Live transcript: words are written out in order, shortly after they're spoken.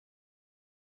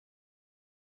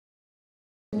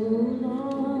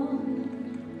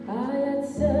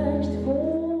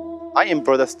I am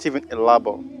Brother Stephen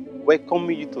Elabo,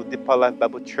 welcoming you to Deeper Life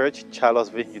Bible Church,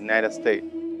 Charlottesville, United States,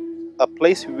 a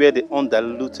place where the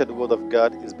undiluted Word of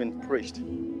God is being preached.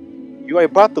 You are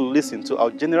about to listen to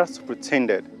our General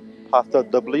Superintendent, Pastor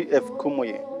W.F.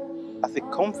 Kumoye, as he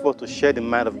comes forth to share the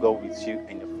mind of God with you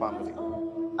and your family.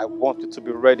 I want you to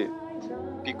be ready.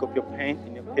 Pick up your pen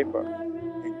and your paper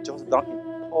and jot down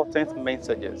important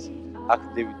messages as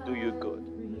they will do you good.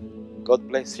 God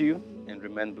bless you and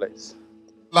remain blessed.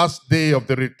 Last day of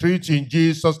the retreat in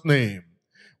Jesus' name.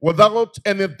 Without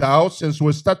any doubt, since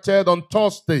we started on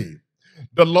Thursday,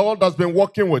 the Lord has been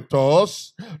working with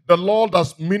us. The Lord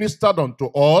has ministered unto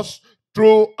us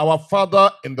through our Father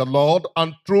in the Lord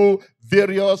and through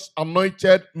various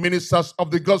anointed ministers of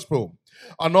the gospel.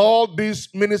 And all these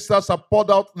ministers have poured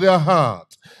out their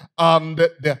heart and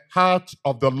the heart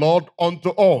of the Lord unto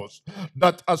us,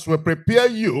 that as we prepare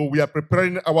you, we are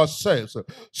preparing ourselves,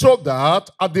 so that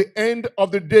at the end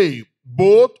of the day,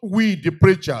 both we, the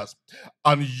preachers,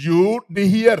 and you, the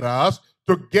hearers,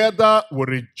 together we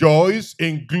rejoice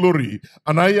in glory.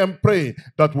 And I am praying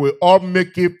that we all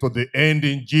make it to the end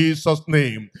in Jesus'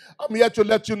 name. I'm here to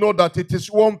let you know that it is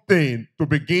one thing to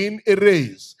begin a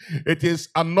race. It is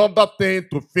another thing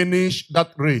to finish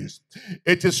that race.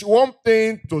 It is one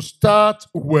thing to start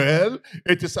well.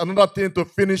 It is another thing to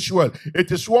finish well.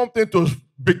 It is one thing to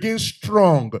begin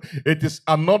strong. It is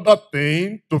another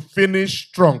thing to finish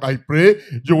strong. I pray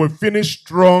you will finish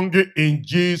strong in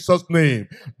Jesus' name.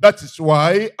 That is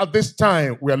why at this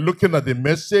time we are looking at the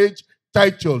message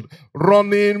titled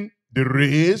Running the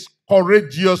Race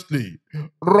Courageously.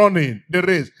 Running the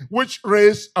race. Which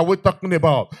race are we talking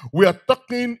about? We are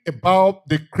talking about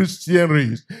the Christian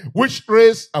race. Which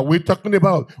race are we talking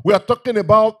about? We are talking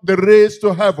about the race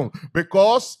to heaven.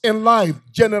 Because in life,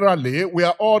 generally, we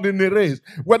are all in a race.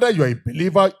 Whether you are a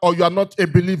believer or you are not a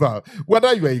believer,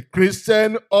 whether you are a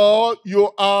Christian or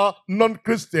you are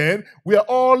non-Christian, we are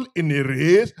all in a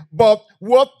race. But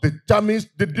what determines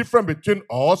the difference between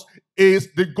us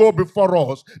is the goal before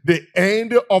us, the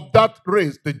end of that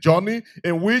race, the journey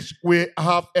in which we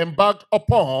have embarked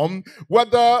upon.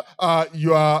 Whether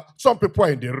some people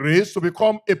are in the race to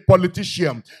become a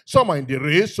politician, some are in the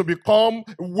race to become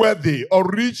wealthy or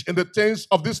rich in the things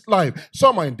of this life,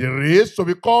 some are in the race to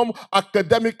become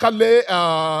academically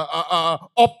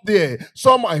up there,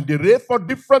 some are in the race for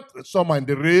different, some are in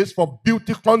the race for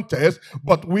beauty contest,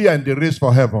 but we are in the race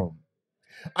for heaven.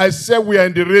 I said we are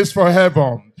in the race for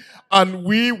heaven, and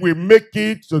we will make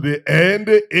it to the end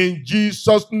in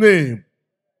Jesus' name.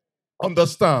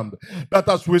 Understand that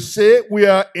as we say we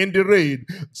are in the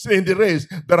race,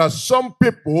 there are some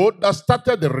people that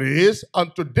started the race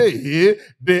and today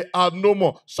they are no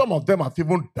more. Some of them have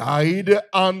even died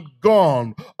and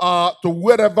gone to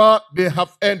wherever they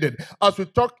have ended. As we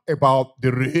talk about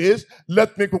the race,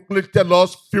 let me quickly tell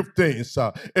us few things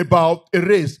about a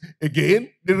race. Again,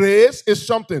 the race is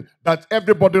something that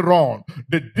everybody runs.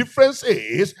 The difference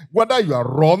is whether you are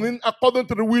running according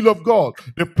to the will of God,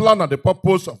 the plan and the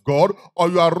purpose of God, or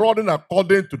you are running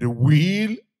according to the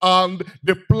will and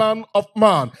the plan of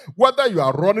man. Whether you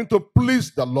are running to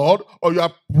please the Lord or you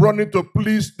are running to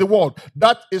please the world.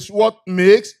 That is what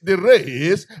makes the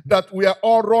race that we are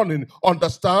all running.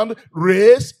 Understand,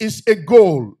 race is a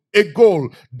goal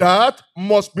that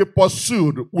must be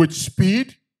pursued with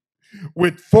speed,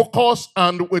 with focus,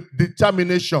 and with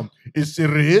determination. It's a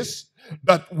race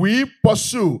that we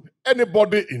pursue.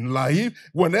 Anybody in life,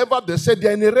 whenever they say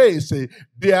they're in a race,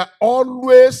 they are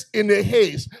always in a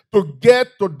haste to get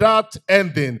to that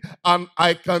ending. And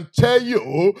I can tell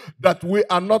you that we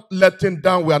are not letting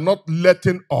down, we are not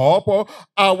letting up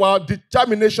our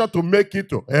determination to make it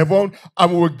to heaven,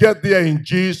 and we will get there in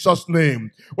Jesus'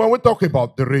 name. When we talk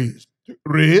about the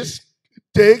race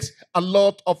takes a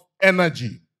lot of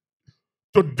energy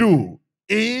to do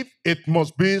if it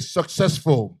must be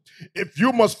successful. If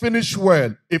you must finish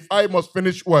well, if I must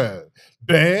finish well,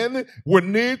 then we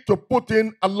need to put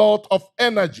in a lot of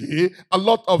energy, a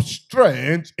lot of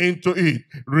strength into it.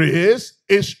 Race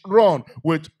is run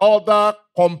with other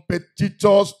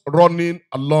competitors running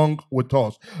along with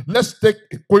us. Let's take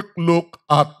a quick look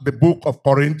at the book of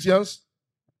Corinthians.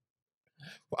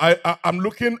 I'm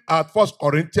looking at 1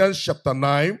 Corinthians chapter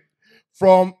 9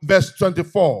 from verse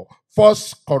 24. 1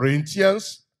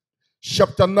 Corinthians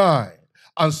chapter 9,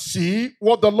 and see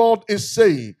what the Lord is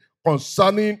saying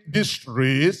concerning this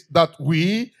race that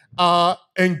we are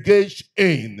engaged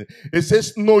in. It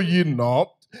says, know ye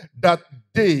not that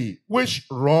they which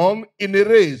run in a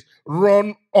race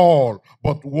run all,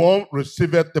 but one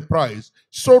receiveth the prize.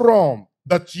 So run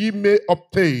that ye may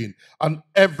obtain. And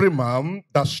every man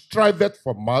that striveth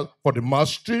for the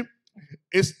mastery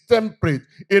is temperate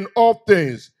in all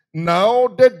things. Now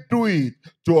they do it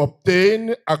to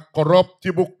obtain a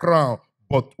corruptible crown.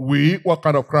 But we, what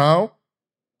kind of crown?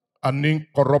 An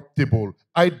incorruptible.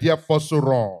 I therefore so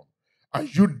run,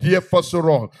 and you therefore so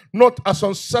run, not as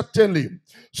uncertainly.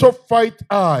 So fight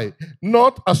I,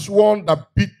 not as one that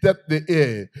beateth the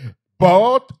air,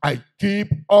 but I keep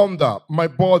under my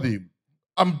body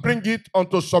and bring it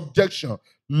unto subjection,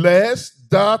 lest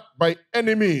that by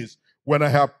any means, when I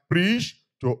have preached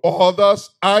to others,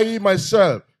 I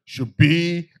myself should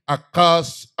be a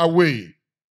cast away.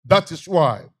 That is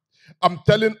why I'm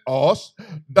telling us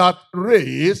that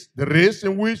race, the race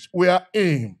in which we are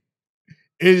in,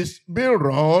 is being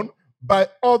run by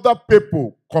other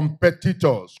people,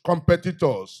 competitors.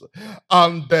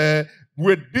 And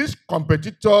with these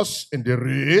competitors in the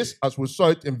race, as we saw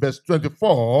it in verse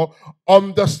 24,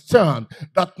 understand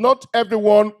that not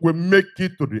everyone will make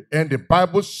it to the end. The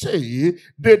Bible says,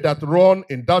 they that run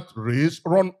in that race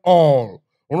run all,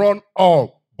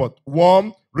 but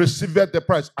one receiveth the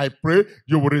prize. I pray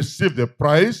you will receive the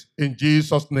prize in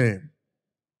Jesus' name.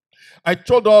 I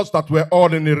told us that we're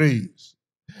all in a race,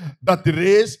 that the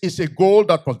race is a goal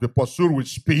that must be pursued with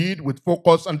speed, with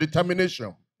focus and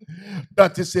determination.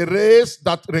 That is a race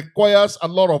that requires a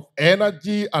lot of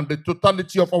energy and the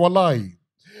totality of our life.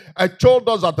 I told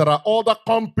us that there are other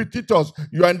competitors.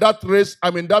 You are in that race,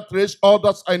 I'm in that race,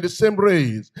 others are in the same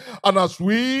race. And as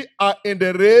we are in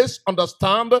the race,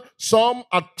 understand, some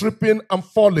are tripping and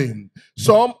falling.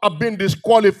 Some are being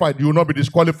disqualified. You will not be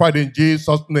disqualified in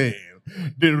Jesus' name.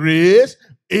 The race,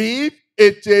 if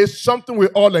it is something we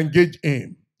all engage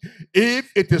in,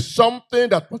 if it is something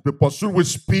that must be pursued with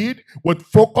speed, with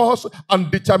focus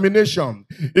and determination,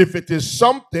 if it is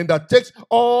something that takes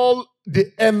all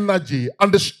the energy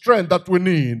and the strength that we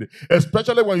need,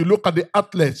 especially when you look at the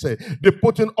athletes, they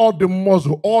put in all the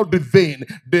muscle, all the vein,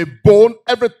 the bone,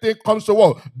 everything comes to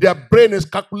work. Their brain is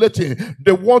calculating.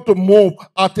 They want to move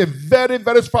at a very,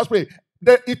 very fast way.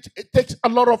 It takes a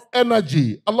lot of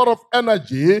energy,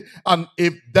 and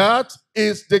if that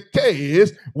is the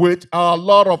case with a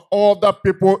lot of other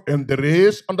people in the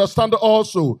race, understand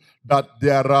also that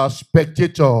there are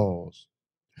spectators.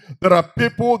 There are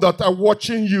people that are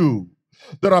watching you.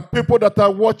 There are people that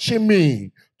are watching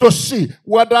me to see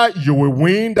whether you will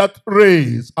win that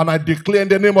race. And I declare in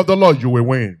the name of the Lord, you will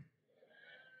win.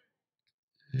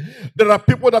 There are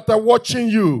people that are watching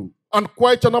you, and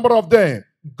quite a number of them,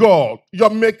 God, your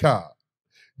maker,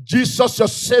 Jesus, your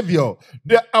savior,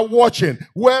 they are watching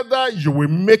whether you will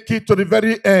make it to the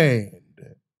very end.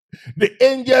 The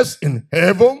angels in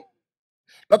heaven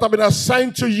that have been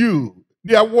assigned to you,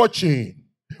 they are watching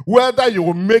whether you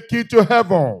will make it to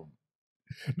heaven.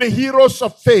 The heroes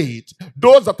of faith,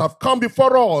 those that have come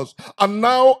before us and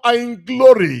now are in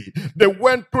glory. They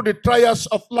went through the trials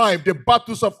of life, the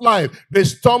battles of life, the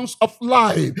storms of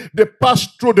life. They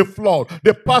passed through the flood.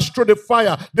 They passed through the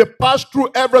fire. They passed through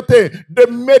everything. They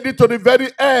made it to the very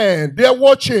end. They are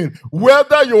watching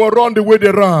whether you will run the way they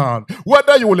run,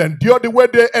 whether you will endure the way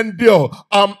they endure.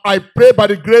 I pray by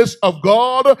the grace of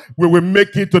God, we will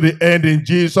make it to the end in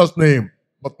Jesus' name.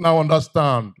 But now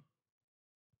understand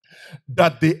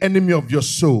that the enemy of your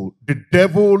soul, the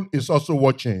devil, is also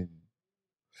watching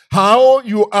how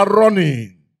you are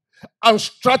running and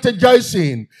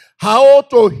strategizing how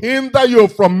to hinder you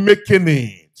from making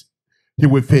it. He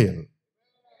will fail.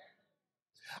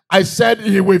 I said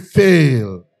he will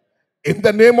fail. In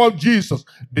the name of Jesus,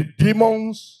 the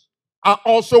demons are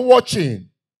also watching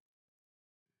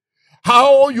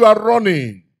how you are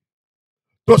running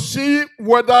to see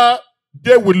whether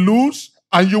they will lose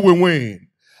and you will win.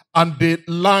 And the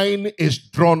line is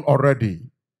drawn already.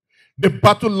 The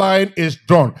battle line is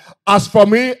drawn. As for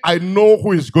me, I know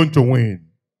who is going to win.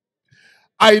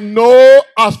 I know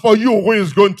as for you who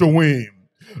is going to win.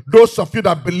 Those of you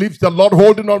that believe the Lord,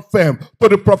 holding on firm to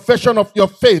the profession of your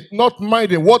faith, not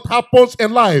minding what happens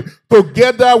in life,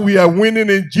 together we are winning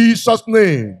in Jesus'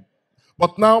 name.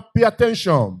 But now pay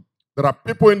attention. There are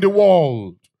people in the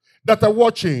world that are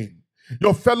watching.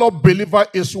 Your fellow believer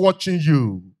is watching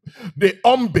you. The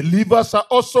unbelievers are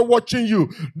also watching you.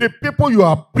 The people you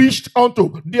are preached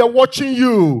unto, they are watching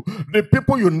you. The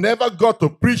people you never got to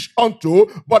preach unto,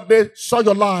 but they saw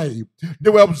your life.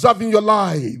 They were observing your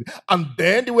life. And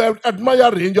then they were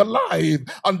admiring your life.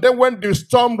 And then when the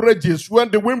storm rages,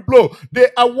 when the wind blows, they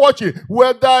are watching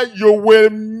whether you will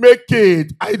make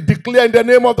it. I declare in the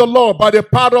name of the Lord, by the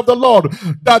power of the Lord,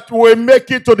 that we will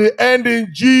make it to the end in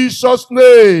Jesus'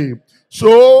 name.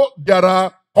 So there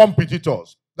are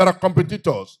competitors. There are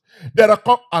competitors.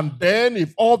 And then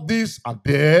if all these are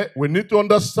there, we need to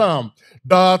understand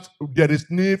that there is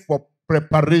need for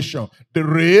preparation. The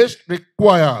race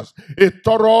requires a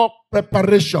thorough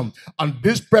preparation, and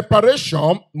this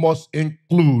preparation must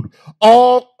include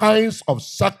all kinds of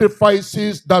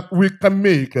sacrifices that we can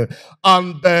make.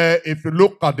 And if you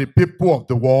look at the people of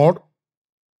the world,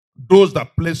 those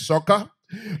that play soccer,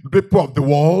 people of the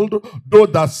world,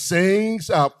 those that sings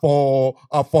for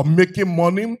making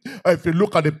money. If you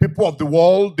look at the people of the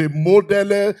world, the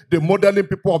modeling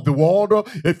people of the world,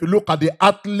 if you look at the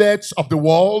athletes of the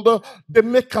world, they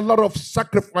make a lot of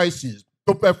sacrifices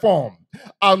to perform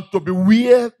and to be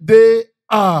where they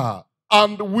are.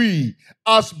 And we,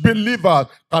 as believers,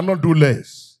 cannot do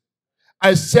less.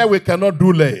 I say we cannot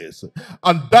do less.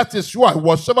 And that is why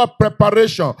whatever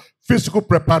preparation, physical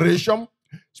preparation,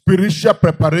 spiritual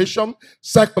preparation,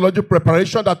 psychological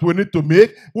preparation that we need to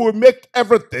make, we'll make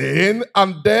everything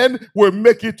and then we'll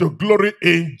make it to glory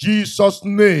in Jesus'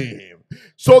 name.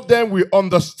 So then we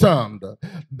understand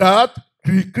that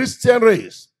the Christian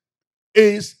race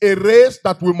is a race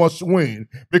that we must win,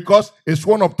 because it's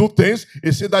one of two things.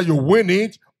 It's either you win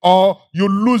it or you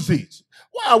lose it.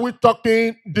 Why are we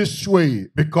talking this way?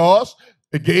 Because,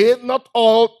 again, not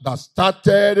all that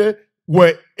started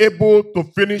were able to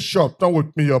finish up. Turn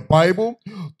with me your Bible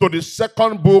to the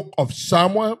second book of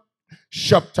Samuel,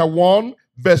 chapter 1,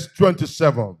 verse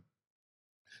 27.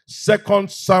 2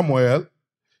 Samuel,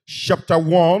 chapter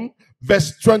 1,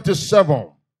 verse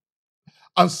 27.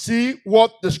 And see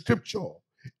what the scripture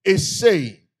is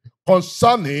saying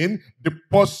concerning the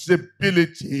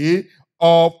possibility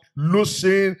of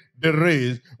losing the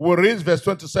race. We'll read verse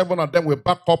 27 and then we'll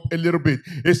back up a little bit.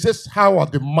 It says, how are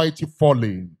the mighty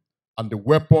fallen and the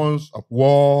weapons of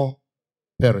war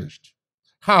perished?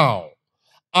 How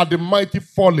are the mighty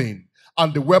fallen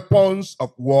and the weapons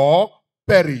of war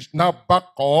perished? Now back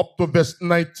up to verse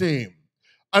 19.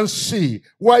 And see,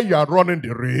 while you are running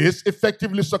the race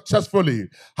effectively, successfully,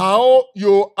 how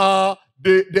you are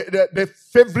the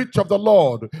favorite of the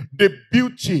Lord, the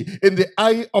beauty in the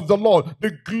eye of the Lord,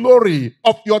 the glory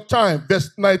of your time.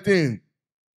 Verse 19.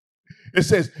 It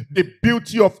says, the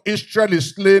beauty of Israel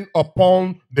is slain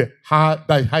upon thy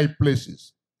high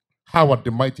places. How are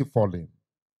the mighty fallen?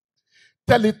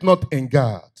 Tell it not in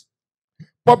Gad.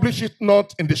 Publish it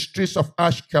not in the streets of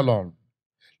Ashkelon.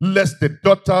 Lest the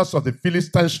daughters of the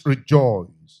Philistines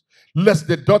rejoice, lest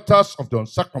the daughters of the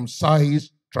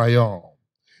uncircumcised triumph.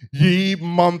 Ye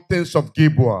mountains of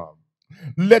Gibeon,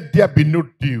 let there be no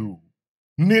dew,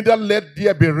 neither let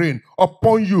there be rain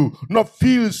upon you, nor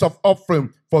fields of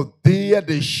offering, for there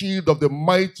the shield of the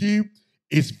mighty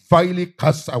is vilely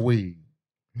cast away.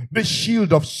 The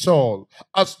shield of Saul,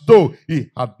 as though he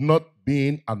had not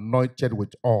been anointed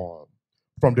with oil,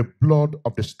 from the blood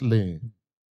of the slain,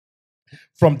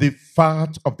 from the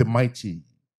fat of the mighty.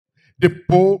 The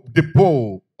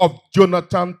bow of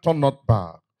Jonathan turned not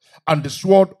back, and the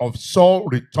sword of Saul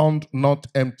returned not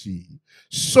empty.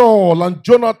 Saul and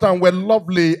Jonathan were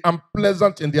lovely and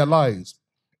pleasant in their lives,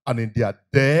 and in their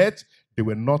death they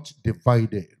were not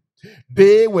divided.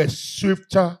 They were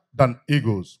swifter than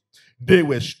eagles. They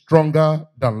were stronger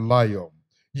than lions.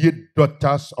 Ye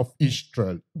daughters of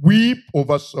Israel, weep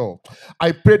over Saul.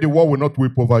 I pray the world will not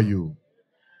weep over you.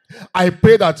 I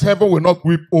pray that heaven will not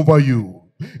weep over you.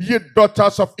 Ye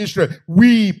daughters of Israel,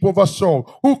 weep over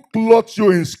Saul, who clothed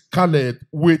you in scarlet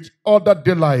with other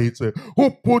delights, who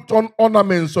put on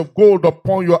ornaments of gold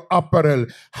upon your apparel.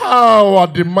 How are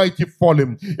the mighty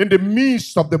fallen in the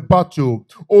midst of the battle?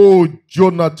 O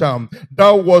Jonathan,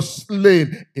 thou wast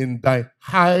slain in thy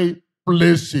high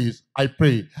places. I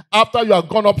pray after you have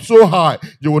gone up so high,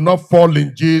 you will not fall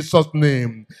in Jesus'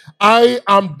 name. I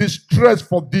am distressed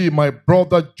for thee, my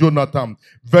brother Jonathan.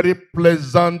 Very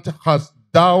pleasant hast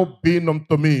thou been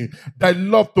unto me. Thy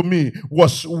love to me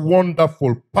was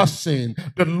wonderful, passing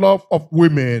the love of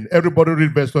women. Everybody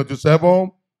read verse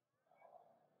 27.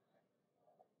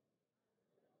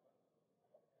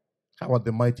 How are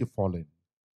the mighty fallen?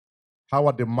 How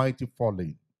are the mighty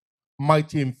fallen?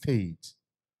 Mighty in faith,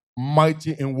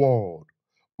 mighty in word,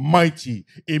 mighty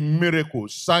in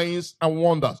miracles, signs, and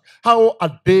wonders. How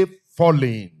are they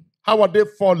falling? How are they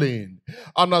falling?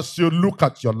 And as you look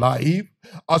at your life,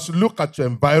 as you look at your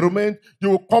environment, you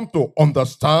will come to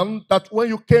understand that when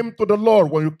you came to the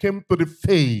Lord, when you came to the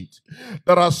faith,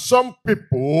 there are some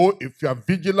people, if you are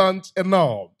vigilant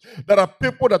enough, there are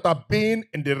people that have been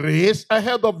in the race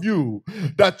ahead of you,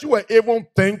 that you are even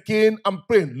thinking and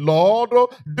praying, Lord,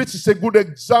 this is a good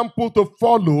example to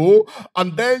follow,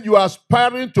 and then you are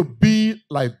aspiring to be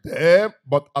like them,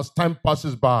 but as time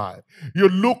passes by, you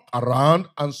look around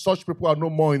and such people are no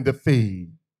more in the faith.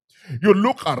 You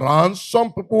look around,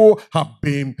 some people have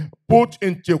been put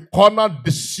into a corner,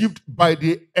 deceived by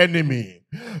the enemy.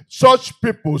 Such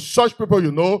people,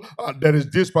 there is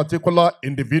this particular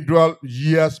individual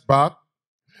years back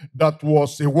that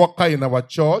was a worker in our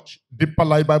church, Deeper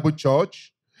Life Bible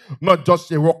Church. Not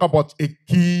just a worker, but a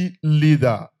key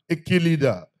leader,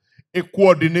 a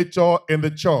coordinator in the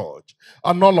church.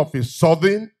 And all of a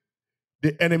sudden,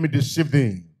 the enemy deceived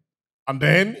him. And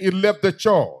then he left the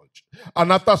church.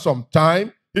 And after some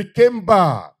time, he came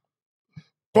back.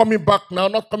 Coming back now,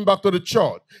 not coming back to the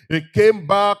church. He came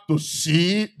back to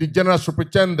see the general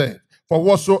superintendent for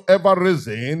whatsoever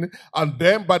reason. And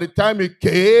then by the time he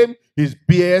came, his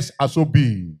beard are so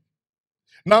big.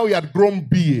 Now he had grown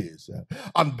beards.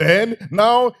 And then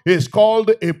now he's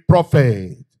called a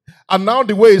prophet. And now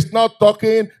the way he's now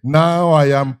talking, now I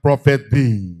am prophet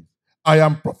this. I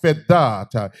am prophet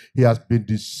that. He has been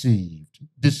deceived.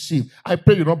 Deceived. I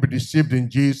pray you not be deceived in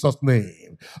Jesus'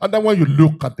 name. And then when you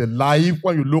look at the life,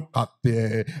 when you look at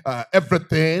the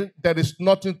everything, there is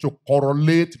nothing to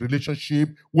correlate relationship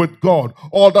with God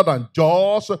other than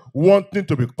just wanting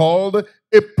to be called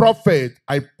a prophet.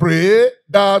 I pray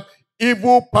that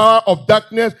evil power of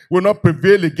darkness will not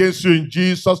prevail against you in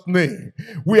Jesus' name.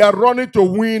 We are running to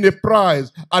win a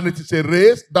prize, and it is a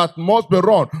race that must be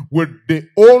run with the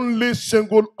only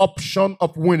single option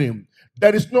of winning.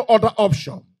 There is no other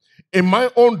option. In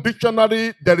my own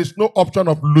dictionary, there is no option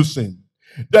of losing.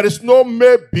 There is no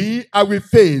maybe I will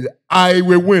fail. I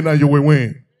will win and you will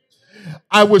win.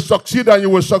 I will succeed and you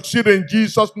will succeed in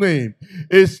Jesus' name.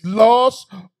 It's loss.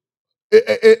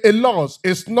 A loss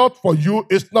is not for you,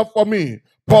 it's not for me.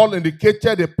 Paul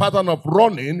indicated a pattern of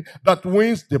running that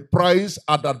wins the prize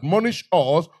and admonish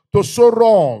us to so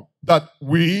run that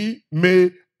we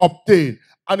may obtain.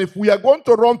 And if we are going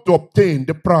to run to obtain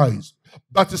the prize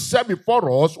that is set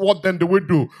before us, what then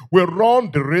do? We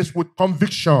run the race with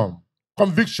conviction.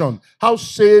 Conviction. How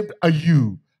saved are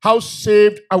you? How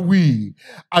saved are we?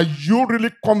 Are you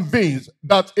really convinced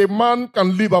that a man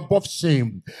can live above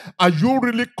sin? Are you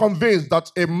really convinced that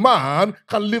a man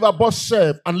can live above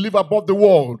self and live above the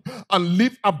world and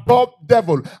live above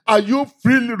devil? Are you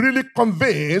really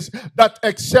convinced that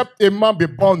except a man be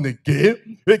born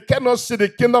again, he cannot see the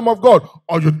kingdom of God?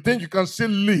 Or you think you can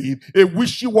still live a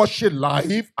wishy-washy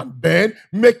life and then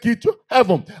make it to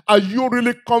heaven? Are you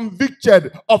really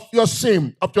convicted of your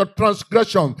sin, of your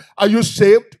transgression? Are you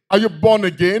saved? Are you born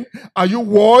again? Are you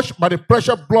washed by the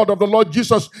precious blood of the Lord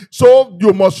Jesus? So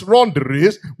you must run the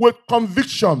race with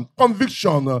conviction,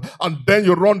 and then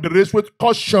you run the race with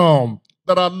caution.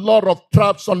 There are a lot of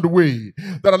traps on the way.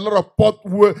 There are a lot of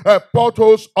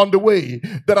potholes on the way.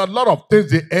 There are a lot of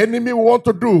things the enemy want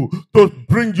to do to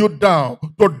bring you down,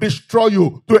 to destroy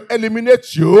you, to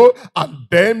eliminate you, and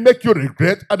then make you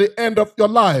regret at the end of your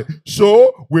life.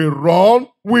 So we run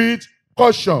with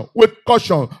caution,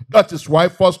 That is why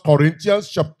 1 Corinthians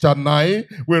chapter 9,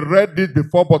 we read it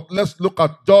before, but let's look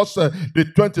at just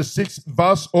the 26th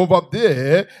verse over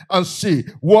there and see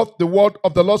what the word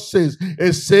of the Lord says.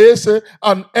 It says,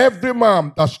 and every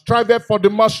man that striveth for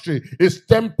the mastery is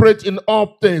temperate in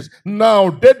all things. Now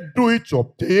they do it to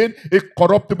obtain a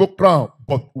corruptible crown,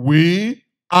 but we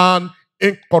and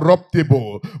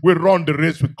incorruptible. We run the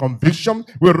race with conviction.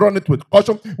 We run it with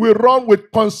caution. We run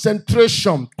with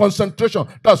concentration.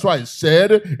 That's why I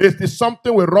said it is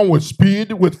something we run with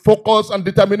speed, with focus and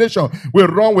determination. We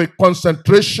run with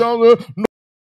concentration.